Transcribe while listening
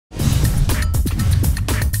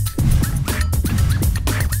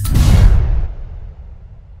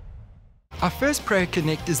Our first Prayer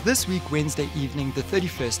Connect is this week, Wednesday evening, the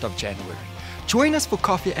 31st of January. Join us for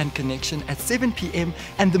coffee and connection at 7 p.m.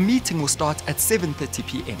 and the meeting will start at 7:30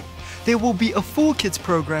 p.m. There will be a full kids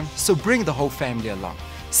program, so bring the whole family along.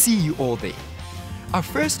 See you all there. Our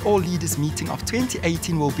first All Leaders meeting of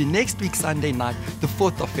 2018 will be next week, Sunday night, the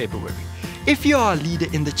 4th of February. If you are a leader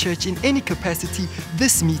in the church in any capacity,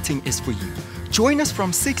 this meeting is for you. Join us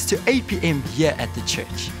from 6 to 8 p.m. here at the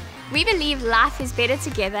church. We believe life is better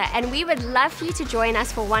together, and we would love for you to join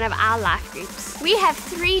us for one of our life groups. We have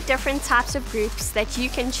 3 different types of groups that you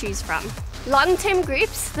can choose from. Long-term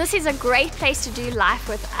groups, this is a great place to do life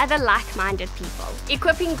with other like-minded people.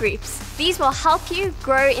 Equipping groups, these will help you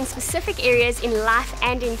grow in specific areas in life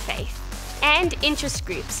and in faith. And interest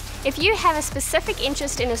groups, if you have a specific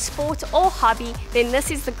interest in a sport or hobby, then this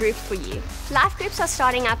is the group for you. Life groups are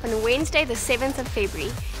starting up on Wednesday the 7th of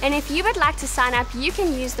February, and if you would like to sign up, you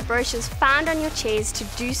can use the brochures found on your chairs to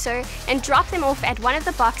do so and drop them off at one of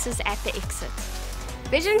the boxes at the exit.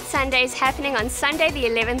 Vision Sunday is happening on Sunday the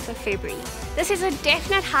 11th of February. This is a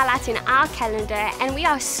definite highlight in our calendar, and we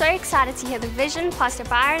are so excited to hear the vision Pastor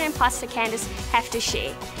Byron and Pastor Candace have to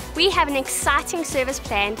share. We have an exciting service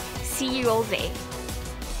planned. See you all there.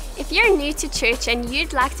 If you're new to church and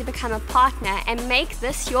you'd like to become a partner and make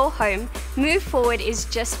this your home, Move Forward is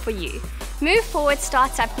just for you. Move Forward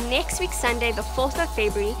starts up next week, Sunday the 4th of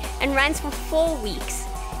February, and runs for 4 weeks.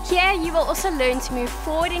 Here you will also learn to move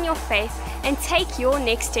forward in your faith and take your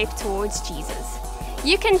next step towards Jesus.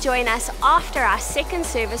 You can join us after our second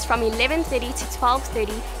service from 11:30 to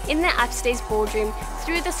 12:30 in the upstairs boardroom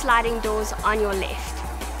through the sliding doors on your left.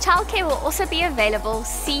 Childcare will also be available.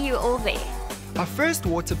 See you all there. Our first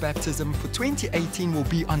water baptism for 2018 will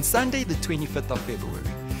be on Sunday the 25th of February.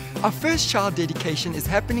 Our first child dedication is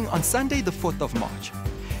happening on Sunday the 4th of March.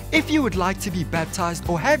 If you would like to be baptized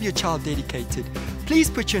or have your child dedicated, please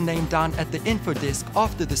put your name down at the info desk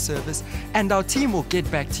after the service and our team will get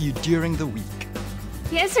back to you during the week.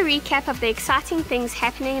 Here's a recap of the exciting things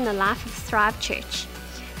happening in the life of Thrive Church.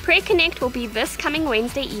 Prayer Connect will be this coming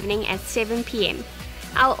Wednesday evening at 7 p.m.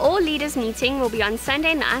 Our All Leaders meeting will be on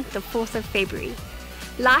Sunday night, the 4th of February.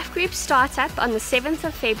 Life group start up on the 7th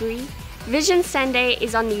of February. Vision Sunday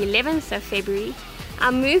is on the 11th of February.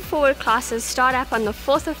 Our Move Forward classes start up on the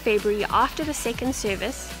 4th of February after the second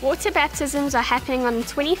service. Water baptisms are happening on the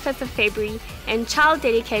 25th of February, and child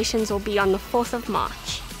dedications will be on the 4th of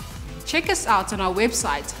March. Check us out on our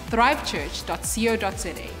website,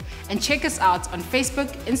 thrivechurch.co.za, and check us out on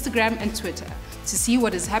Facebook, Instagram, and Twitter to see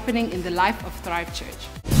what is happening in the life of Thrive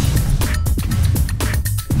Church.